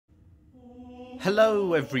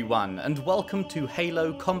Hello everyone, and welcome to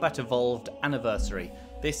Halo Combat Evolved Anniversary.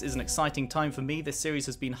 This is an exciting time for me. This series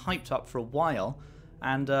has been hyped up for a while,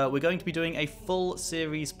 and we're going to be doing a full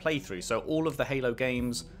series playthrough, so all of the Halo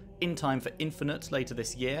games in time for Infinite later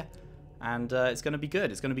this year, and it's going to be good.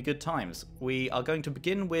 It's going to be good times. We are going to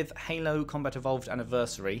begin with Halo Combat Evolved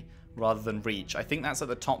Anniversary rather than Reach. I think that's at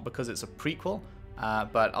the top because it's a prequel,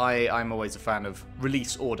 but I'm always a fan of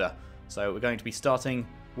release order, so we're going to be starting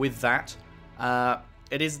with that.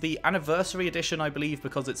 It is the anniversary edition, I believe,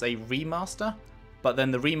 because it's a remaster, but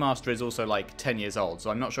then the remaster is also like 10 years old,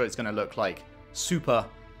 so I'm not sure it's going to look like super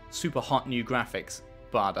hot new graphics,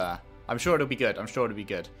 but I'm sure it'll be good. I'm sure it'll be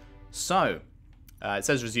good. So, it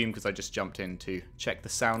says resume because I just jumped in to check the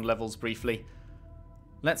sound levels briefly.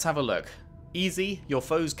 Let's have a look. Easy, your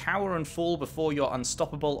foes cower and fall before your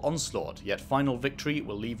unstoppable onslaught, yet final victory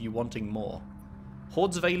will leave you wanting more.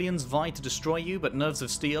 Hordes of aliens vie to destroy you, but nerves of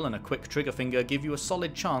steel and a quick trigger finger give you a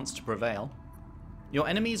solid chance to prevail. Your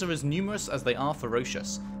enemies are as numerous as they are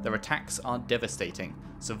ferocious. Their attacks are devastating.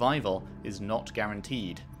 Survival is not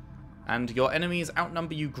guaranteed. And your enemies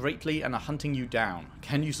outnumber you greatly and are hunting you down.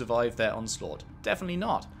 Can you survive their onslaught? Definitely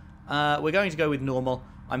not. We're going to go with normal.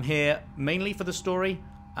 I'm here mainly for the story.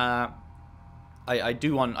 I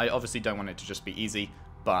obviously don't want it to just be easy,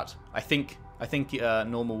 but I think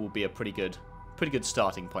normal will be a pretty good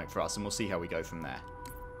starting point for us, and we'll see how we go from there.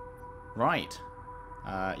 Right.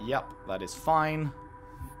 Yep, that is fine.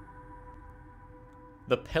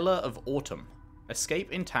 The Pillar of Autumn.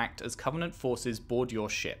 Escape intact as Covenant forces board your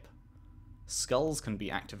ship. Skulls can be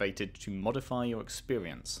activated to modify your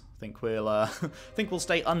experience. I think we'll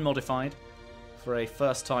stay unmodified for a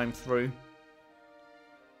first time through.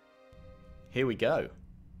 Here we go.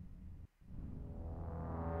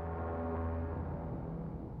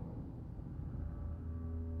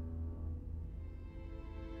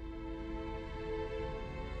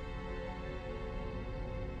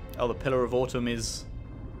 Oh, the Pillar of Autumn is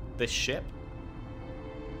this ship?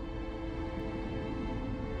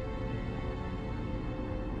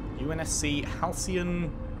 UNSC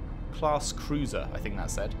Halcyon class cruiser, I think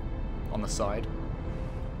that said, on the side.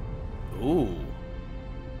 Ooh.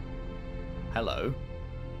 Hello.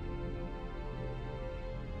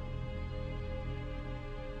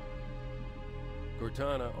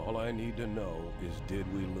 Cortana, all I need to know is, did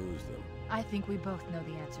we lose them? I think we both know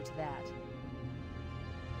the answer to that.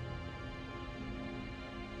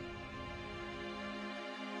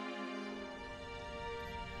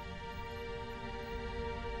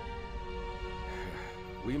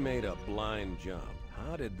 We made a blind jump.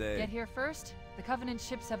 How did they... Get here first? The Covenant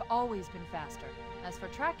ships have always been faster. As for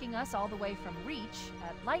tracking us all the way from Reach,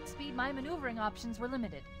 at light speed my maneuvering options were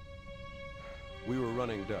limited. We were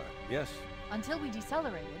running dark, yes? Until we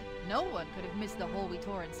decelerated, no one could have missed the hole we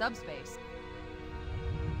tore in subspace.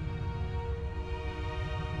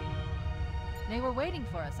 They were waiting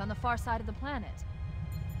for us on the far side of the planet.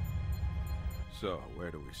 So,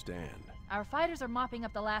 where do we stand? Our fighters are mopping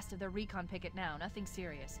up the last of their recon picket now, nothing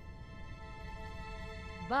serious.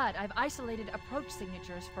 But I've isolated approach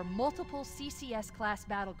signatures for multiple CCS-class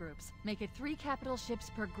battle groups. Make it 3 capital ships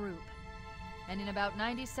per group. And in about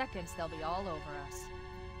 90 seconds, they'll be all over us.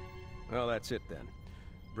 Well, that's it then.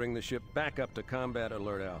 Bring the ship back up to Combat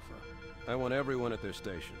Alert Alpha. I want everyone at their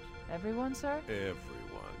stations. Everyone, sir? Everyone.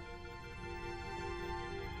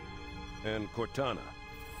 And Cortana.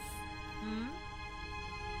 Hmm?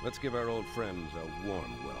 Let's give our old friends a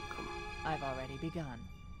warm welcome. I've already begun.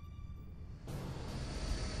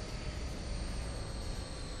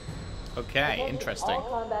 Okay, interesting.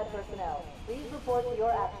 All combat personnel, please report to your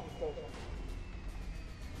action station.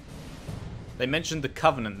 They mentioned the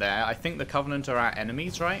Covenant there. I think the Covenant are our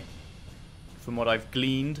enemies, right? From what I've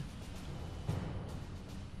gleaned.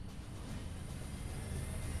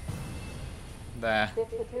 They're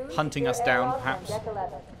hunting us down, perhaps.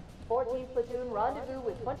 14th Platoon rendezvous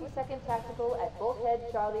with 22nd Tactical at Bulkhead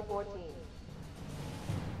Charlie 14.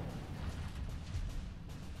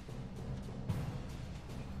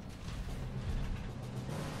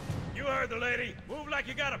 You heard the lady. Move like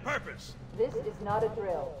you got a purpose. This is not a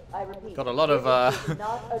drill. I repeat. Got a lot of this is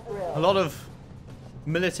not a drill. a lot of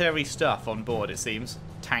military stuff on board, it seems.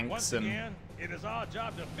 Tanks Once and again, it is our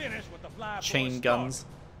job to finish with the fly chain guns.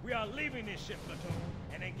 We are leaving this ship platoon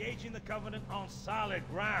and engaging the Covenant on solid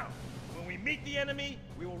ground. When we meet the enemy,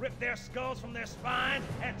 we will rip their skulls from their spines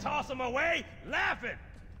and toss them away, laughing.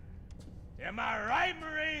 Am I right,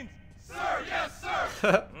 Marines? Sir, yes,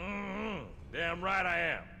 sir. Damn right I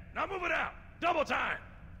am. Now move it out. Double time.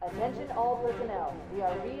 Attention all personnel. We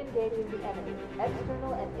are re-engaging the enemy.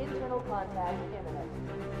 External and internal contact imminent.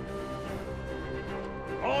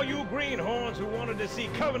 All you greenhorns who wanted to see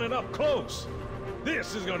Covenant up close,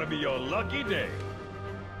 this is gonna be your lucky day.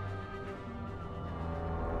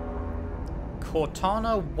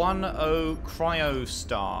 Cortana 10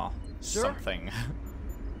 Cryostar Sure. something.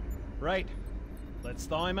 Right. Let's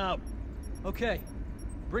thaw him out. Okay.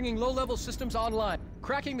 Bringing low-level systems online.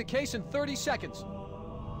 Cracking the case in 30 seconds.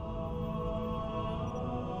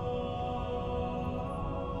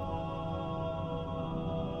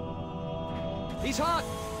 He's hot!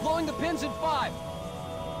 Blowing the pins in 5.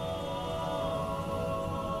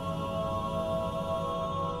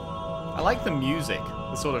 I like the music,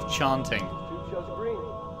 the sort of chanting. Tube shows green.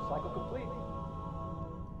 Cycle complete.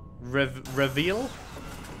 Reveal?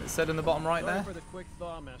 It said in the bottom right Sorry there. for the quick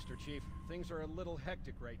thaw, Master Chief. Things are a little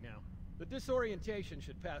hectic right now. The disorientation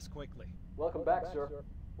should pass quickly. Welcome back, sir.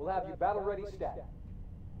 We'll have you battle-ready stat.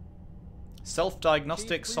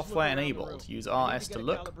 Self-diagnostic Chief, please software look around the enabled. room. Use I need RS to to get a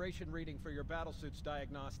look. calibration reading for your battlesuit's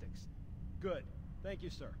diagnostics. Good. Thank you,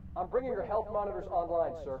 sir. I'm bringing your health monitors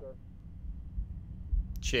online, sir.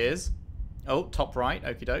 Cheers. Oh, top right.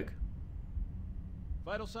 Okie doke.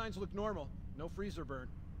 Vital signs look normal. No freezer burn.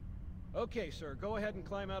 Okay, sir. Go ahead and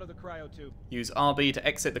climb out of the cryo tube. Use RB to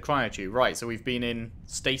exit the cryotube. Right, so we've been in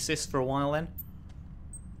stasis for a while then.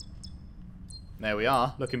 There we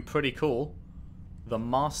are. Looking pretty cool. The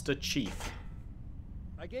Master Chief.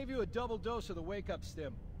 I gave you a double dose of the wake-up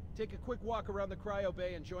stim. Take a quick walk around the cryo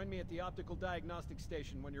bay and join me at the optical diagnostic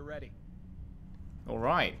station when you're ready.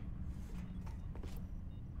 Alright.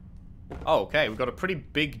 Oh, okay, we've got a pretty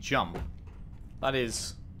big jump. That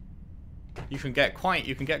is... You can get quite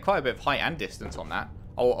a bit of height and distance on that.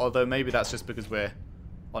 Oh, although maybe that's just because we're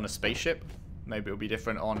on a spaceship. Maybe it'll be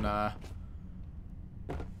different on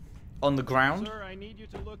the ground. Sir, I need you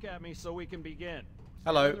to look at me so we can begin.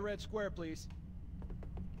 Hello. Stand in the red square, please.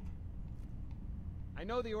 I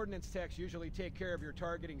know the ordnance techs usually take care of your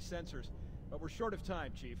targeting sensors, but we're short of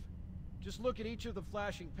time, Chief. Just look at each of the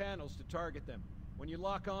flashing panels to target them. When you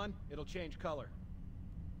lock on, it'll change color.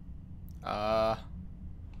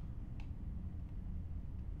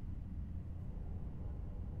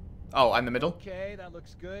 Oh, and the middle? Okay, that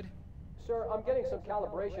looks good. Sir, I'm getting some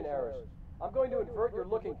calibration errors. I'm going to invert your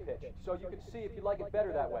looking pitch, so you can see if you like it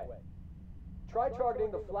better that way. Try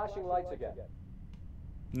targeting the flashing lights again.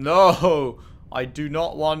 No! I do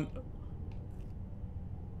not want...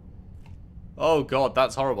 Oh god,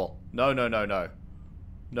 that's horrible. No, no, no, no.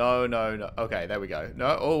 No, no, no. Okay, there we go.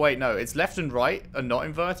 No, oh wait, no. It's left and right are not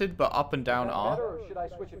inverted, but up and down Is that are. better, or should I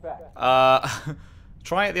switch it back?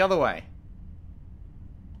 Try it the other way.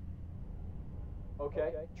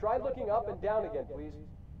 Okay. Try looking up and down again, please.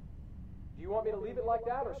 Do you want me to leave it like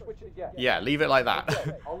that or switch it again? Yeah, leave it like that.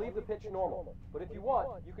 Okay, I'll leave the pitch normal. But if you want,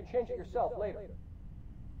 you can change it yourself later.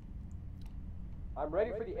 I'm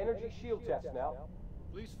ready for the energy shield test now.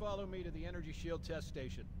 Please follow me to the energy shield test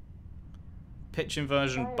station. Pitch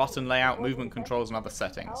inversion, button layout, movement controls, and other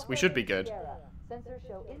settings. We should be good. Sensors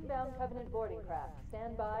show inbound Covenant boarding craft.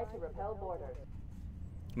 Stand by to repel boarders.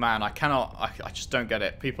 Man, I cannot. I just don't get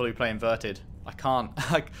it. People who play inverted, I can't.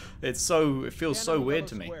 It feels so weird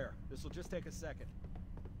to me. This will just take a second.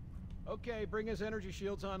 Okay, bring his energy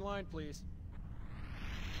shields online, please.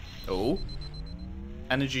 Oh,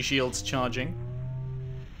 energy shields charging.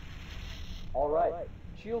 All right.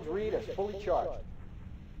 Shields read as fully charged.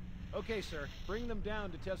 Okay, sir. Bring them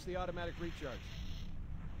down to test the automatic recharge.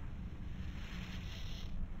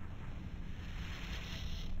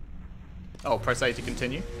 Oh, press A to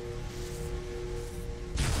continue.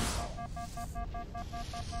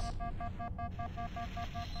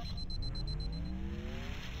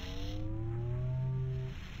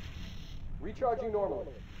 Recharging normally.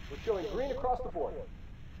 We're showing green across the board.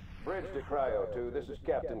 Bridge to Cryo 2, this is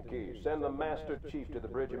Captain Key. Send the Master Chief to the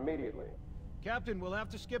bridge immediately. Captain, we'll have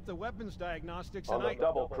to skip the weapons diagnostics On the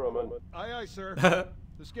double, crewman. Aye, aye, sir.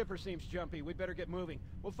 The skipper seems jumpy. We'd better get moving.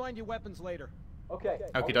 We'll find you weapons later. Okay.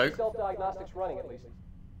 Okie I'll doke. keep self-diagnostics running at least.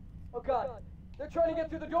 Oh god! They're trying to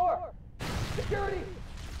get through the door! Security!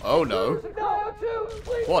 Oh no. No, too!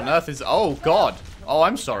 Please! What on earth is... Oh god. Oh,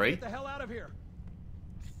 I'm sorry. Get the hell out of here.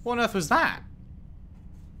 What on earth was that?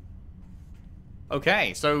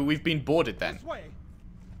 Okay, so we've been boarded then. This way.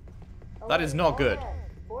 That is not good.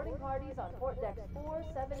 Boarding parties on port decks 4,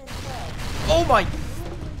 7, and 12. Oh my...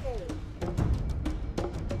 Engage.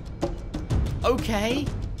 Okay.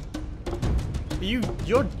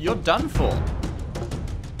 You're done for.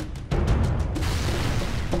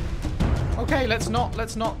 Okay, let's not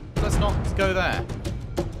go there.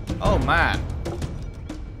 Oh man.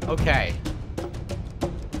 Okay.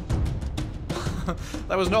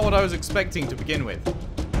 That was not what I was expecting to begin with.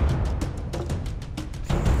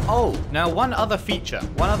 Oh, now one other feature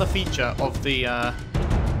of the,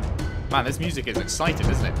 man, this music is exciting,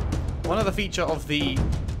 isn't it? One other feature of the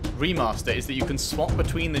remaster is that you can swap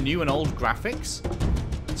between the new and old graphics.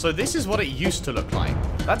 So this is what it used to look like.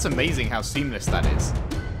 That's amazing how seamless that is.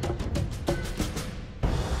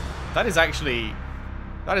 That is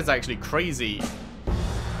actually crazy.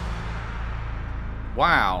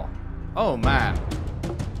 Wow. Oh, man.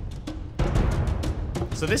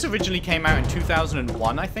 So this originally came out in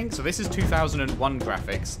 2001, I think. So this is 2001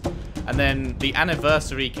 graphics. And then the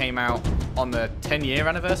anniversary came out on the 10-year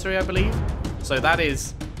anniversary, I believe. So that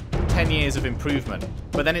is 10 years of improvement.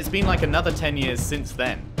 But then it's been like another 10 years since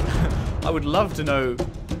then. I would love to know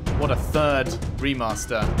what a third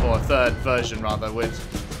remaster, or a third version rather, would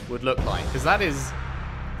look like. Because that is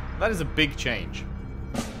a big change.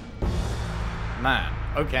 Man,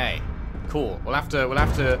 okay. Cool. We'll have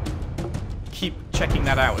to keep checking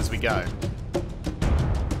that out as we go.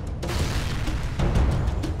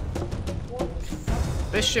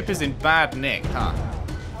 This ship is in bad nick, huh?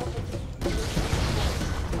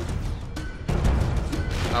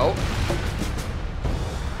 Oh.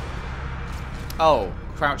 Oh,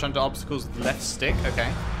 crouch under obstacles with the left stick,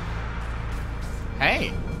 okay.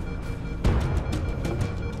 Hey.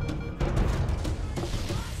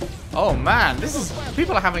 Oh man,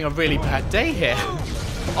 people are having a really bad day here.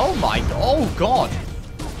 Oh my, oh god.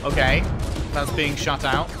 Okay, that's being shut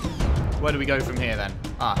out. Where do we go from here then?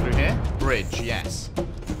 Ah, through here? Bridge, yes.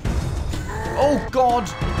 Oh god!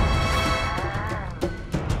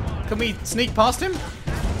 Can we sneak past him?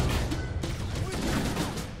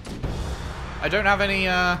 I don't have any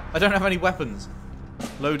weapons.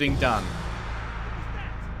 Loading done.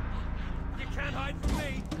 You can't hide from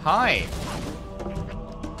me. Hi.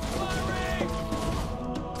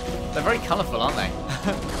 They're very colourful, aren't they?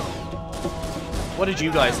 What did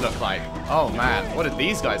you guys look like? Oh man, what did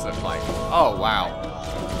these guys look like? Oh wow.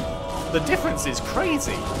 The difference is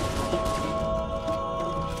crazy. Sir,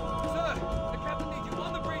 the captain needs you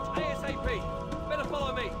on the bridge ASAP. Better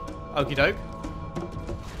follow me. Okie doke.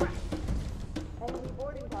 Enemy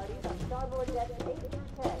boarding parties on starboard decks 8 through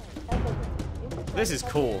 10. This is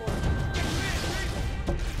cool.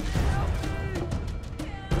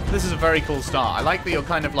 This is a very cool start. I like that you're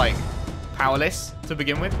kind of like powerless to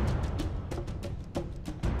begin with.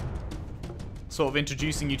 Sort of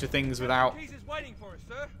introducing you to things without Waiting for us,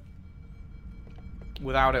 sir.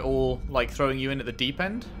 without it all like throwing you in at the deep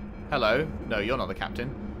end. Hello. No, you're not the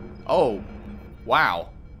captain. Oh. Wow.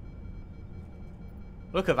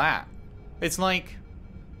 Look at that. It's like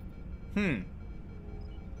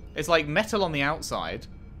it's like metal on the outside,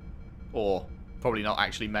 or probably not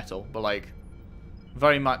actually metal, but like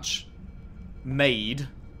very much made,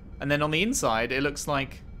 and then on the inside it looks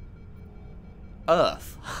like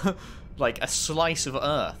earth. Like a slice of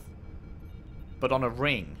earth, but on a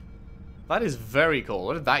ring. That is very cool.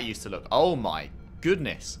 What did that used to look? Oh my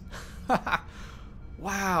goodness.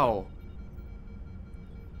 Wow.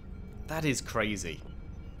 That is crazy.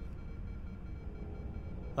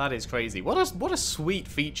 That is crazy. What a sweet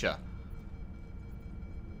feature.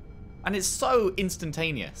 And it's so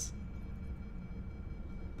instantaneous.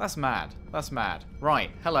 That's mad. That's mad.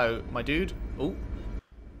 Right. Hello, my dude. Oh.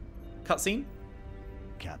 Cutscene.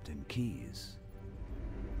 Captain Keyes.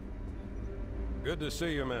 Good to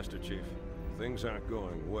see you, Master Chief. Things aren't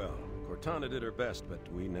going well. Cortana did her best, but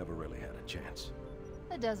we never really had a chance.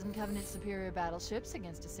 A dozen Covenant superior battleships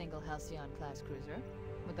against a single Halcyon-class cruiser.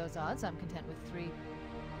 With those odds, I'm content with 3,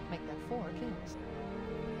 make that 4 kills.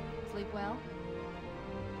 Sleep well?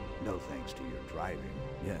 No thanks to your driving.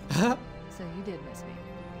 Yes. So you did miss me.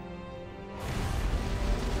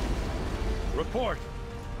 Report.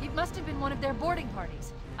 It must have been one of their boarding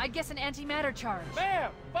parties. I'd guess an antimatter charge.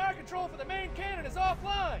 Ma'am, fire control for the main cannon is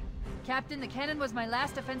offline. Captain, the cannon was my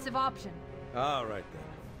last offensive option. All right,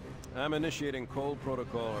 then. I'm initiating Cold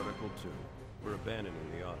Protocol Article 2. We're abandoning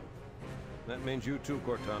the Autumn. That means you too,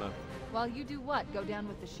 Cortana. While you do what? Go down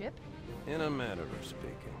with the ship? In a manner of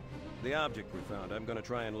speaking. The object we found, I'm gonna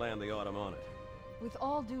try and land the Autumn on it. With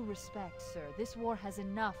all due respect, sir, this war has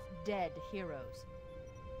enough dead heroes.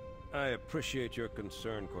 I appreciate your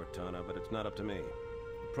concern, Cortana, but it's not up to me.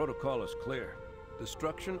 The protocol is clear.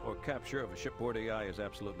 Destruction or capture of a shipboard AI is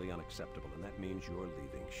absolutely unacceptable, and that means you're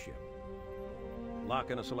leaving ship. Lock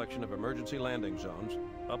in a selection of emergency landing zones,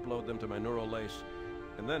 upload them to my neural lace,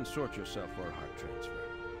 and then sort yourself for a heart transfer.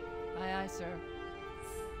 Aye, aye, sir.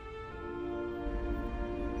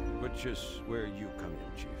 Which is where you come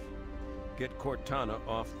in, Chief. Get Cortana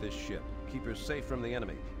off this ship. Keep her safe from the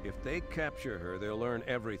enemy. If they capture her, they'll learn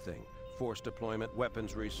everything. Force deployment,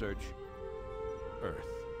 weapons research, Earth.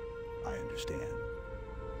 I understand.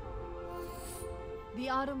 The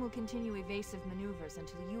Autumn will continue evasive maneuvers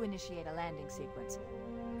until you initiate a landing sequence.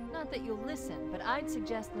 Not that you'll listen, but I'd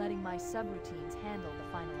suggest letting my subroutines handle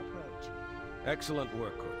the final approach. Excellent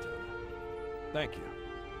work, Cortana. Thank you.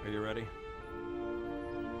 Are you ready?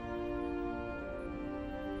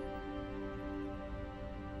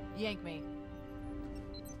 Yank me.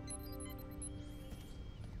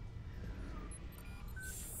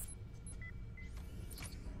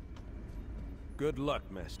 Good luck,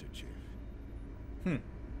 Master Chief.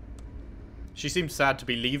 She seems sad to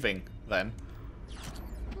be leaving, then.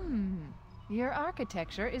 Your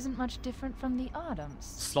architecture isn't much different from the Autumn's.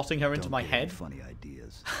 Slotting her into my head? Funny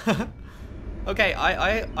ideas. Okay,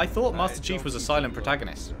 I thought Master Chief was a silent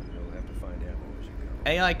protagonist. You'll have to find ammo as you go.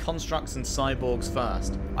 AI constructs and cyborgs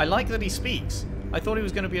first. I like that he speaks. I thought he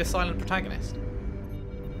was going to be a silent protagonist.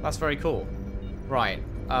 That's very cool. Right.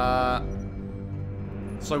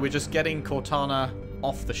 So we're just getting Cortana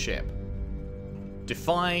off the ship.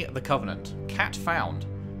 Defy the Covenant. Cat found.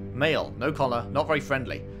 Male. No collar. Not very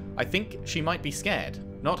friendly. I think she might be scared.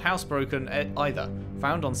 Not housebroken either.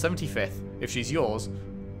 Found on 75th. If she's yours,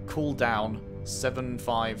 cool down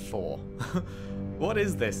 754. What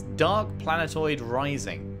is this? Dark Planetoid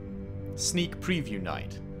Rising. Sneak preview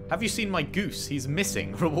night. Have you seen my goose? He's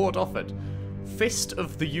missing. Reward offered. Fist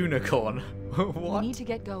of the Unicorn. What? We need to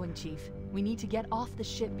get going, Chief. We need to get off the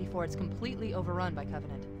ship before it's completely overrun by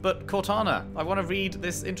Covenant. But Cortana, I want to read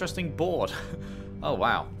this interesting board. Oh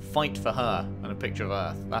wow. Fight for her. And a picture of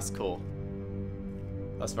Earth. That's cool.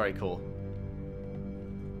 That's very cool.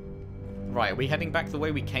 Right, are we heading back the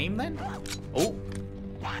way we came then? Oh.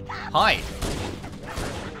 Hi.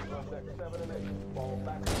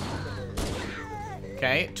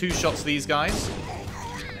 Okay, 2 shots to these guys.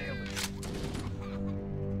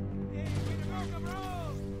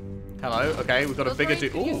 Hello, okay, we've got a bigger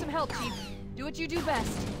dude. Use Ooh. some help, Chief. Do what you do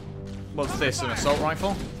best. What's this, an assault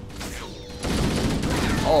rifle?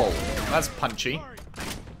 Oh, that's punchy.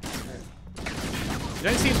 You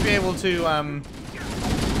don't seem to be able to,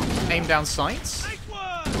 aim down sights.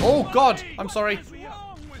 Oh, God! I'm sorry.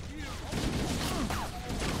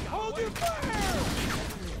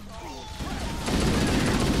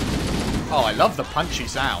 Oh, I love the punchy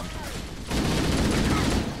sound.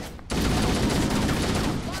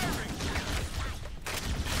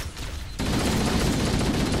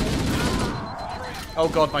 Oh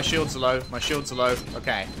god, my shields are low. My shields are low.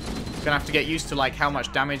 Okay. Gonna have to get used to, like, how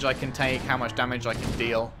much damage I can take, how much damage I can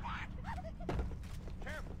deal.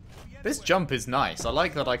 This jump is nice. I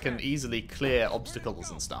like that I can easily clear obstacles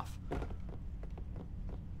and stuff.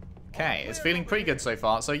 Okay, it's feeling pretty good so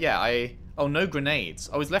far. So yeah, oh, no grenades.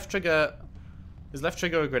 Oh, is left trigger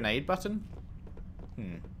a grenade button?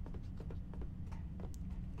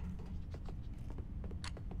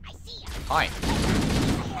 Hi.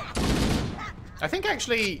 I think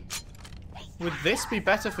actually, would this be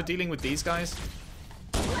better for dealing with these guys?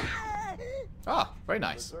 Ah, very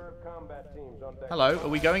nice. Hello, are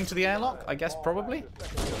we going to the airlock? I guess probably.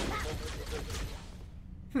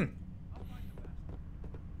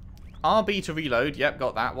 RB to reload, yep,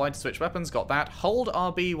 got that. Y to switch weapons, got that. Hold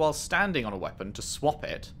RB while standing on a weapon to swap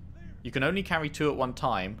it. You can only carry 2 at one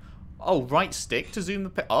time. Oh, right stick to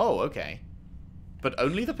zoom the oh, okay. But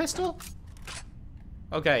only the pistol?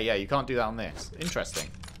 Okay, yeah, you can't do that on this. Interesting.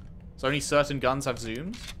 So only certain guns have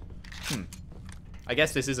zooms? I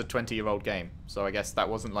guess this is a 20-year-old game, so I guess that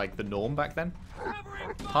wasn't, like, the norm back then.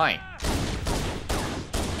 Hi.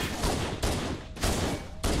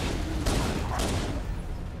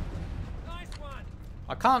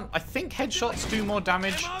 I think headshots do more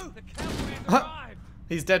damage.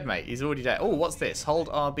 He's dead, mate. He's already dead. Oh, what's this? Hold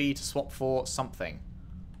RB to swap for something.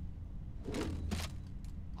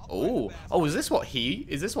 Oh, is this what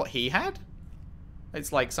he had?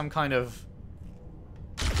 It's like some kind of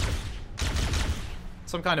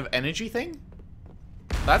energy thing?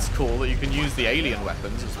 That's cool that you can use the alien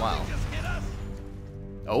weapons as well.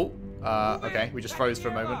 Oh, okay, we just froze for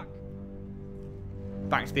a moment.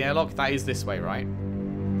 Back to the airlock. That is this way, right?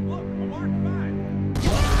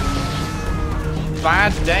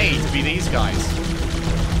 Bad day to be these guys.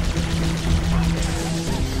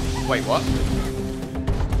 Wait, what?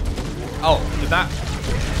 Oh, did that...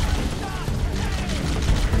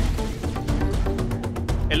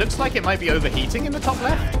 It looks like it might be overheating in the top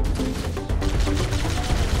left.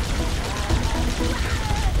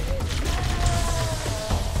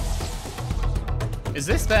 Is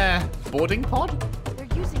this their boarding pod? They're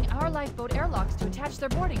using our lifeboat airlocks to attach their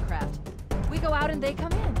boarding craft. We go out and they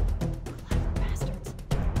come in. Clever bastards.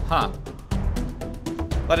 Huh.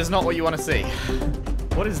 That is not what you want to see.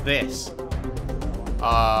 What is this?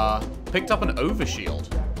 Picked up an overshield.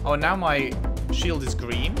 Oh, and now my Shield is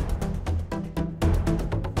green.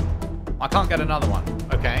 I can't get another one.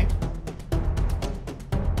 Okay.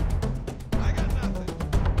 I got nothing.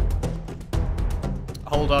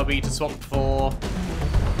 Hold RB to swap for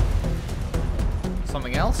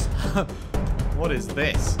something else. What is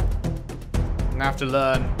this? I'm gonna have to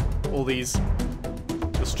learn all these,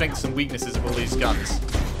 the strengths and weaknesses of all these guns.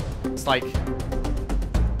 It's like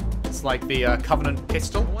the Covenant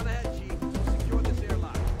pistol. One ahead, Chief. Secure this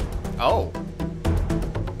airlock. Oh.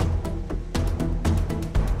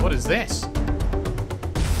 What is this?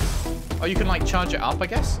 Oh, you can like charge it up, I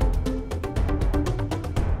guess.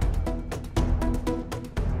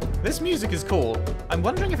 This music is cool. I'm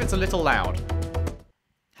wondering if it's a little loud.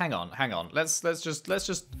 Hang on. Let's just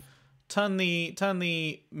turn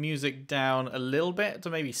the music down a little bit to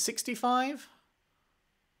maybe 65.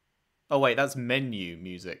 Oh wait, that's menu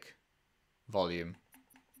music volume.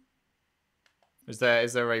 Is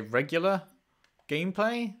there a regular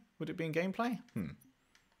gameplay? Would it be in gameplay?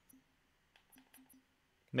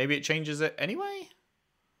 Maybe it changes it anyway?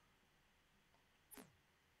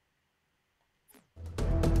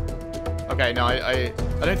 Okay, no, I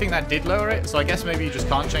don't think that did lower it, so I guess maybe you just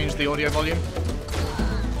can't change the audio volume.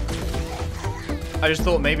 I just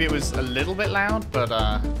thought maybe it was a little bit loud, but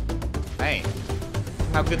hey.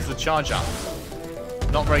 How good's the charge up?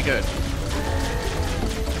 Not very good.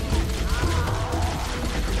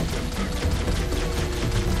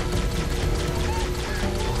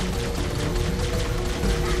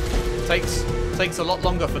 Takes a lot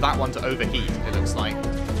longer for that one to overheat, it looks like.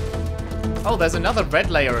 Oh, there's another red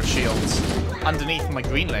layer of shields underneath my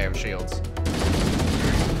green layer of shields.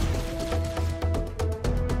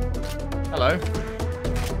 Hello.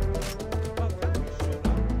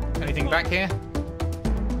 Anything back here?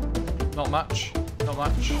 Not much. Not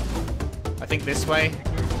much. I think this way.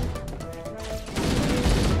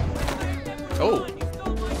 Oh.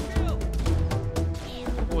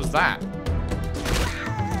 What was that?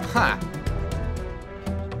 Ha!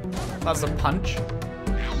 That's a punch.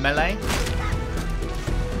 Melee.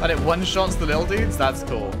 And it one-shots the little dudes? That's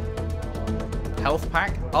cool. Health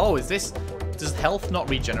pack. Oh, is this... Does health not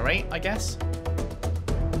regenerate, I guess?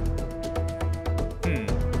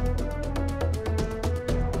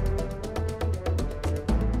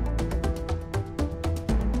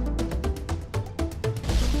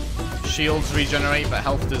 Shields regenerate, but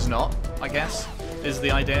health does not, I guess, is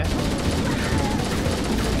the idea.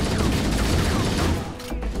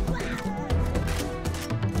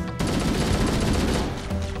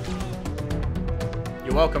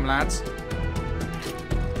 You're welcome, lads.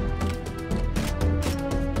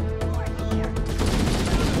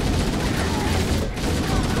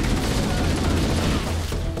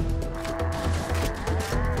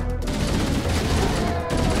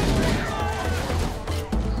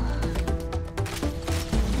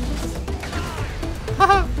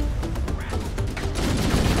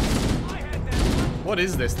 What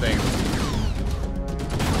is this thing?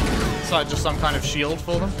 It's like just some kind of shield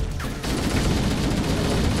for them?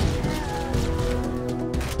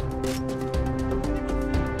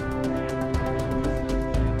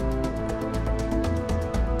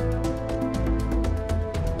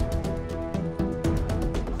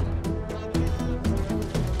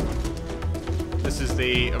 This is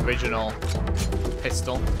the original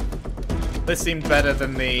pistol. This seemed better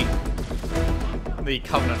than the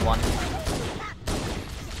Covenant one.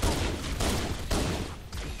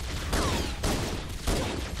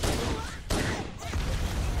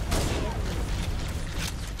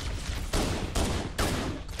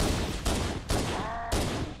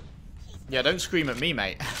 Yeah, don't scream at me,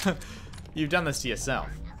 mate. You've done this to yourself.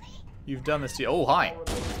 You've done this to... Oh, hi.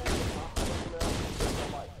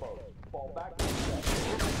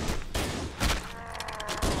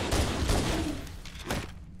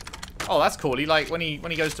 Oh, that's cool. He like when he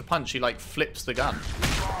goes to punch, he like flips the gun.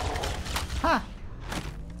 Ha!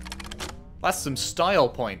 That's some style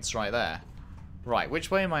points right there. Right, which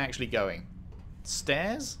way am I actually going?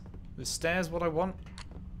 Stairs? Is stairs what I want?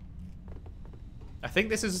 I think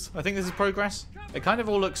this is progress. It kind of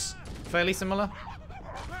all looks fairly similar.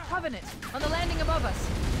 Covenant, on the landing above us.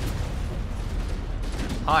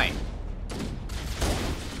 Hi.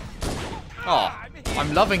 Oh,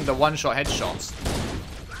 I'm loving the one-shot headshots.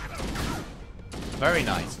 Very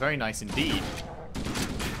nice indeed.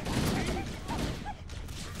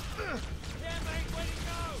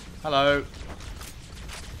 Hello.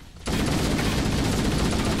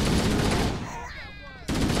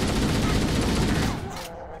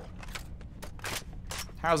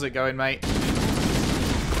 How's it going, mate?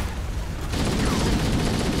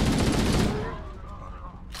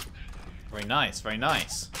 Very nice, very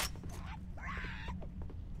nice.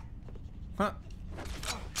 Huh.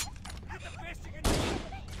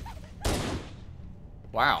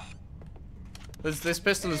 Wow. This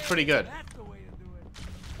pistol is pretty good.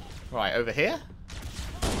 Right, over here?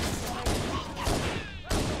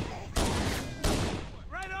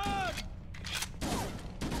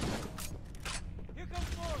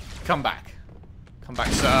 Come back. Come back,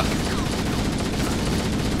 sir.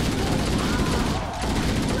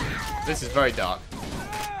 This is very dark.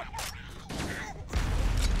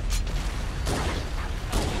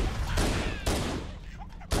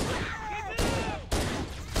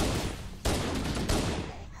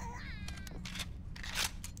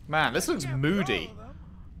 Man, this looks moody.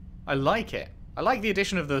 I like it. I like the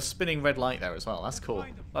addition of the spinning red light there as well. That's cool.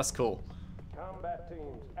 That's cool. Combat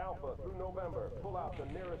teams, Alpha through November, pull out the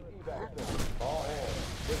nearest evac center. All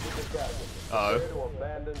hands, this is the captain. Uh-oh. Prepare to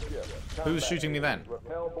abandon ship. Who's shooting me then?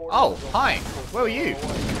 Repel board Oh, hi. Where are you?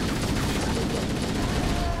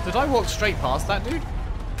 Did I walk straight past that dude?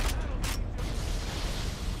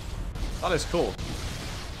 That is cool.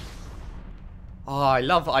 Oh, I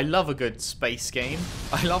love a good space game.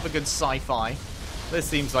 I love a good sci-fi. This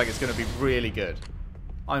seems like it's going to be really good.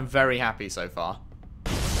 I'm very happy so far.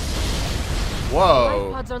 Whoa.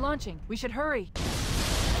 Life pods are launching. We should hurry.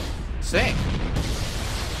 Sick.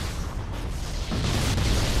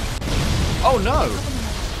 Oh no. The Covenant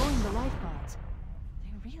are destroying the life pods.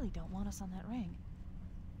 They really don't want us on that ring.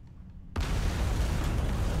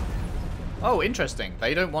 Oh, interesting.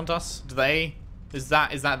 They don't want us. Do they? Is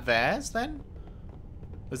that theirs then?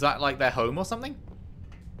 Is that like their home or something?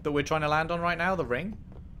 That we're trying to land on right now, the ring?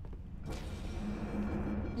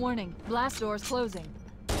 Warning, blast doors closing.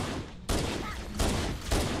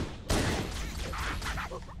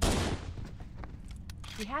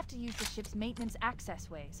 We have to use the ship's maintenance access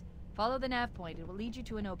ways. Follow the nav point, it will lead you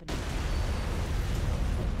to an opening.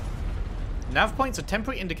 Nav points are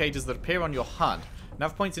temporary indicators that appear on your HUD.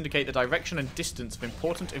 Nav points indicate the direction and distance of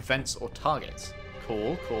important events or targets.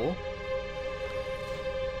 Cool, cool.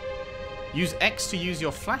 Use X to use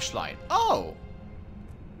your flashlight. Oh!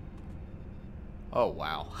 Oh,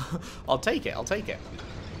 wow. I'll take it, I'll take it.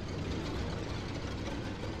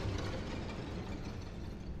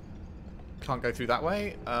 Can't go through that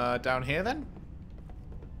way. Down here, then?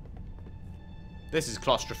 This is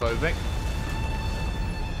claustrophobic.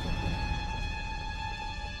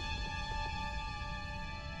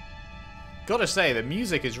 Gotta say, the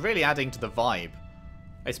music is really adding to the vibe.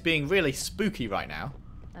 It's being really spooky right now.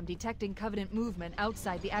 I'm detecting Covenant movement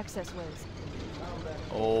outside the access ways.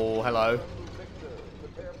 Oh, hello.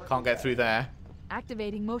 Can't get through there.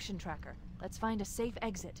 Activating motion tracker. Let's find a safe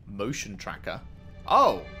exit. Motion tracker?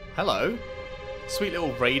 Oh, hello. Sweet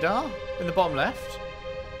little radar in the bottom left.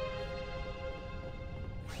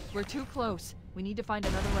 We're too close. We need to find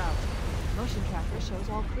another route. Motion tracker shows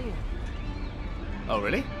all clear. Oh,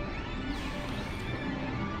 really?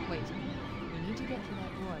 Wait. We need to get through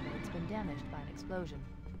that door, but it's been damaged by an explosion.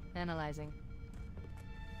 Analyzing.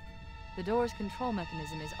 The door's control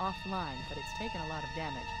mechanism is offline, but it's taken a lot of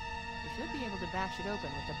damage. You should be able to bash it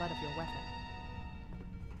open with the butt of your weapon.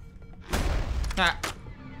 Ah.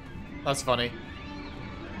 That's funny.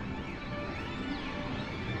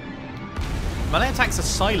 Melee attacks are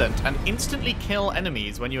silent and instantly kill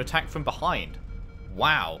enemies when you attack from behind.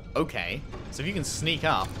 Wow, okay. So if you can sneak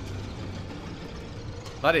up,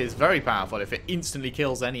 that is very powerful if it instantly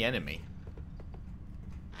kills any enemy.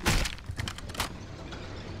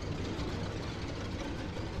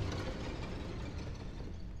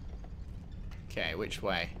 Okay, which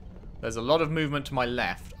way? There's a lot of movement to my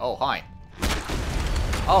left. Oh, hi.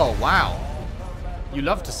 Oh, wow. You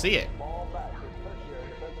love to see it.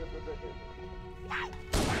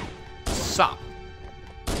 Sup.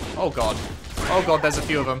 Oh, God. Oh, God, there's a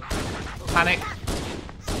few of them. Panic.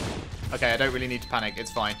 Okay, I don't really need to panic.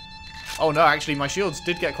 It's fine. Oh, no, actually, my shields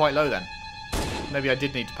did get quite low then. Maybe I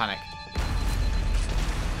did need to panic.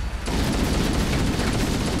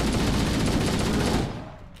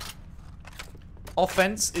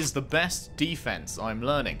 Offense is the best defense. I'm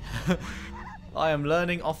learning. I am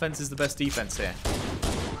learning offense is the best defense here.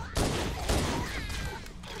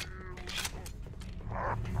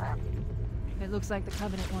 It looks like the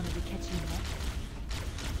Covenant wanted to catch you next.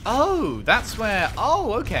 Oh, that's where...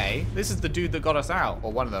 Oh, okay. This is the dude that got us out.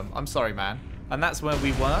 Or one of them. I'm sorry, man. And that's where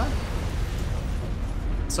we were?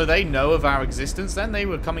 So they know of our existence then? They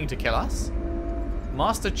were coming to kill us?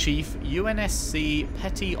 Master Chief, UNSC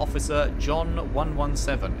Petty Officer John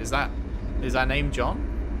 117. Is that name John?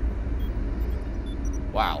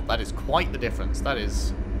 Wow, that is quite the difference. That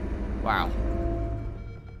is... Wow.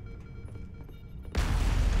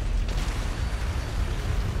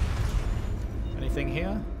 Anything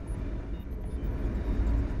here?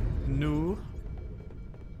 No.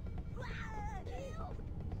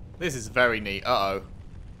 This is very neat. Uh-oh.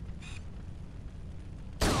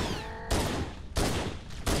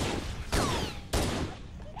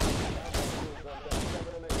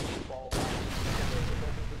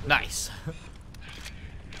 Nice.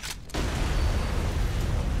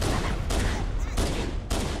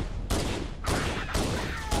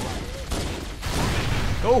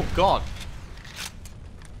 Oh god.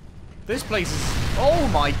 This place is... Oh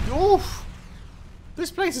my... Oof.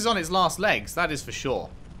 This place is on its last legs. That is for sure.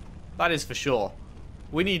 That is for sure.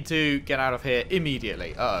 We need to get out of here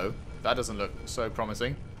immediately. Uh-oh. That doesn't look so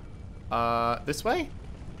promising. This way?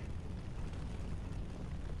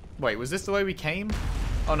 Wait, was this the way we came?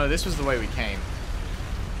 Oh no, this was the way we came.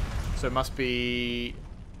 So it must be...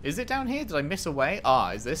 Is it down here? Did I miss a way?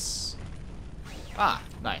 Ah, is this... Ah,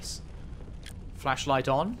 nice. Flashlight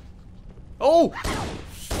on. Oh!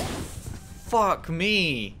 Fuck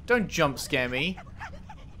me. Don't jump scare me.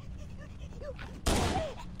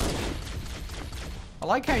 I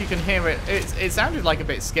like how you can hear it. It sounded like a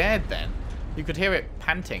bit scared then. You could hear it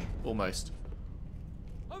panting, almost.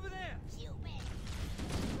 Over there.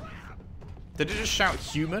 Did it just shout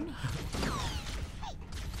human?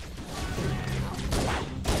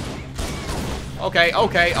 Okay,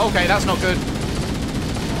 okay, okay, that's not good.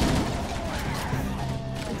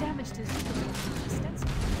 The damage to his is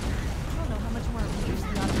extensive. I don't know how much more abuse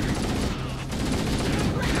the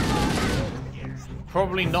audience.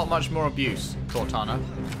 Probably not much more abuse, Cortana.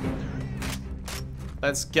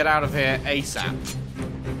 Let's get out of here ASAP.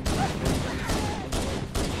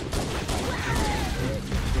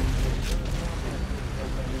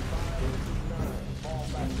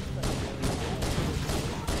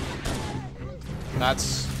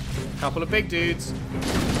 That's a couple of big dudes.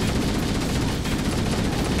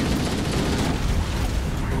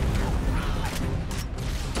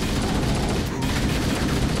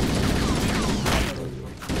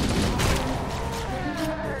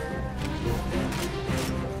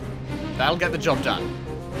 That'll get the job done.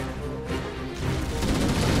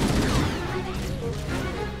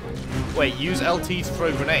 Wait, use LT to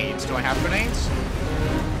throw grenades. Do I have grenades?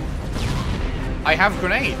 I have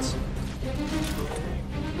grenades.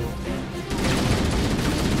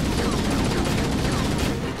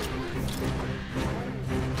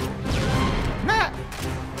 Matt!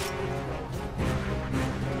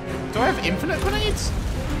 Do I have infinite grenades?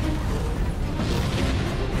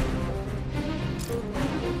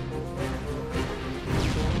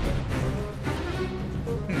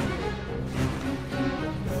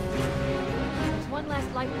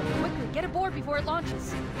 Get aboard before it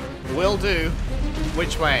launches. Will do.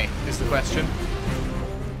 Which way is the question?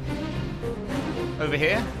 Over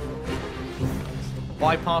here?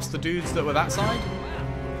 Bypass the dudes that were that side?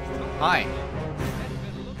 Hi.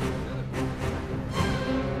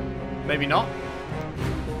 Maybe not?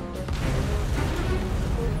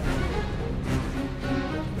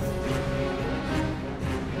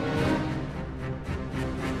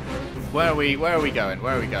 Where are we going?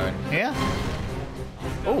 Where are we going? Here?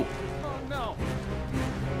 Oh.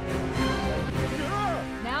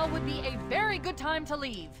 Now would be a very good time to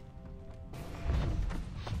leave.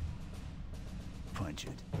 Punch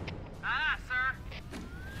it. Aye, sir.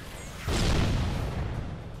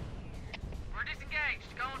 We're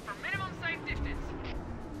disengaged, going for minimum safe distance.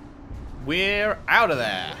 We're out of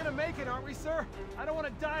there. We're gonna make it, aren't we, sir? I don't want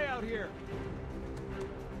to die out here.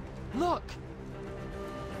 Look!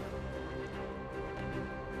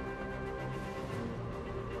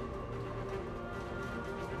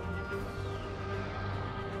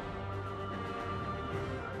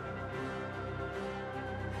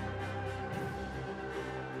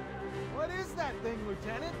 What is that thing,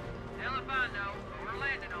 Lieutenant? Hell if I know, but we're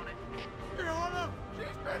landing on it. She's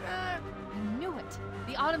been hit! I knew it.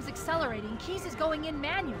 The Autumn's accelerating. Keys is going in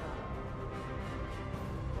manual.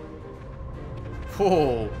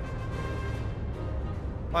 Whoa.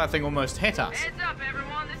 Well, that thing almost hit us. Heads up,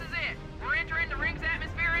 everyone, this is it. We're entering the ring's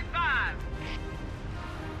atmosphere in 5.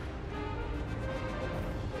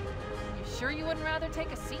 You sure you wouldn't rather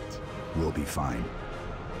take a seat? We'll be fine.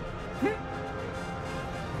 If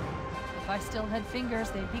I still had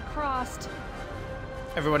fingers, they'd be crossed.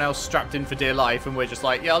 Everyone else strapped in for dear life, and we're just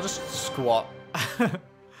like, yeah, I'll just squat.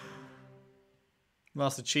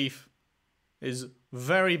 Master Chief is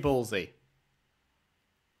very ballsy.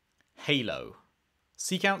 Halo.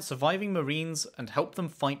 Seek out surviving Marines and help them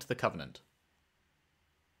fight the Covenant.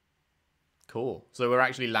 Cool. So we're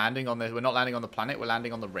actually landing on the... We're not landing on the planet, we're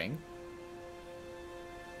landing on the ring.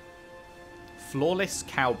 Flawless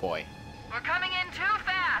Cowboy. We're coming in too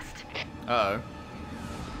fast. Uh-oh.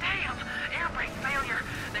 Damn, air brake failure.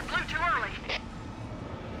 They blew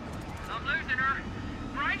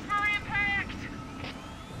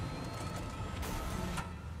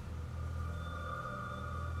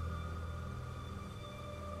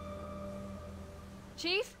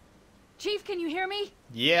Chief? Chief, can you hear me?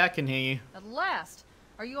 Yeah, I can hear you. At last.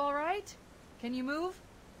 Are you all right? Can you move?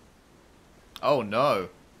 Oh, no.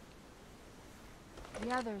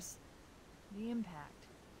 The others. The impact.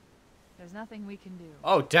 There's nothing we can do.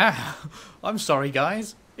 Oh, damn. I'm sorry,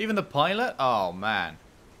 guys. Even the pilot? Oh, man.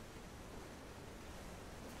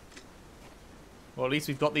 Well, at least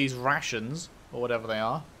we've got these rations, or whatever they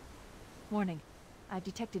are. Warning. I've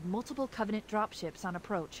detected multiple Covenant dropships on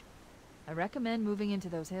approach. I recommend moving into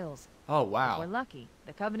those hills. Oh, If wow. we're lucky,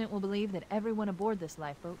 the Covenant will believe that everyone aboard this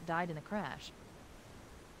lifeboat died in the crash.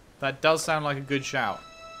 That does sound like a good shout.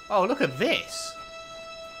 Oh, look at this.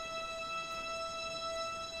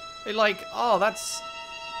 It oh, that's...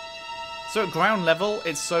 So at ground level,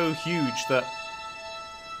 it's so huge that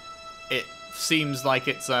it seems like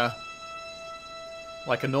it's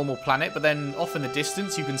like a normal planet, but then off in the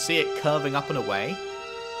distance you can see it curving up and away.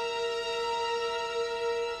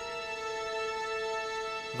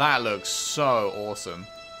 That looks so awesome.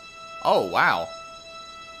 Oh, wow.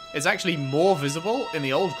 It's actually more visible in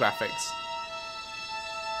the old graphics.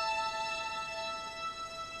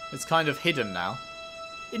 It's kind of hidden now.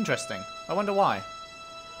 Interesting. I wonder why.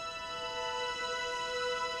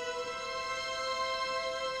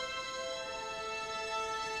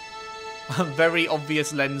 A very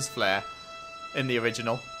obvious lens flare in the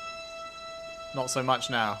original. Not so much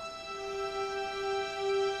now.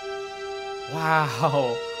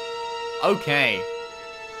 Wow. Okay.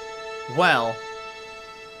 Well,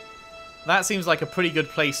 that seems like a pretty good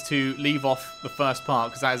place to leave off the first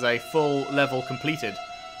part, because that is a full level completed.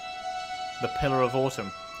 The Pillar of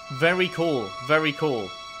Autumn. Very cool. Very cool.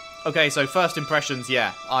 Okay, so first impressions,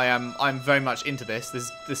 yeah. I'm very much into this.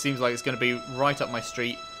 This seems like it's going to be right up my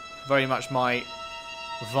street. Very much my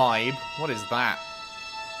vibe. What is that?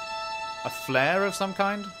 A flare of some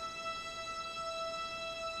kind?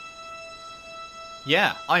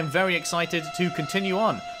 Yeah, I'm very excited to continue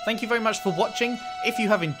on. Thank you very much for watching. If you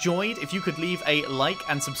have enjoyed, if you could leave a like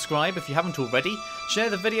and subscribe if you haven't already.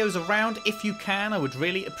 Share the videos around if you can, I would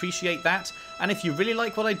really appreciate that. And if you really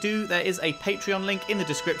like what I do, there is a Patreon link in the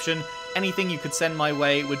description. Anything you could send my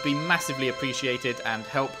way would be massively appreciated and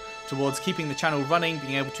help towards keeping the channel running,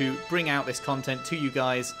 being able to bring out this content to you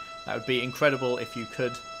guys. That would be incredible if you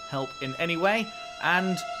could help in any way.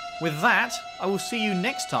 And with that, I will see you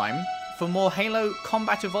next time for more Halo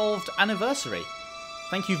Combat Evolved Anniversary.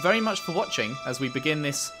 Thank you very much for watching as we begin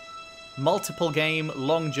this multiple game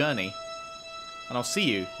long journey. And I'll see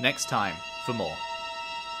you next time for more.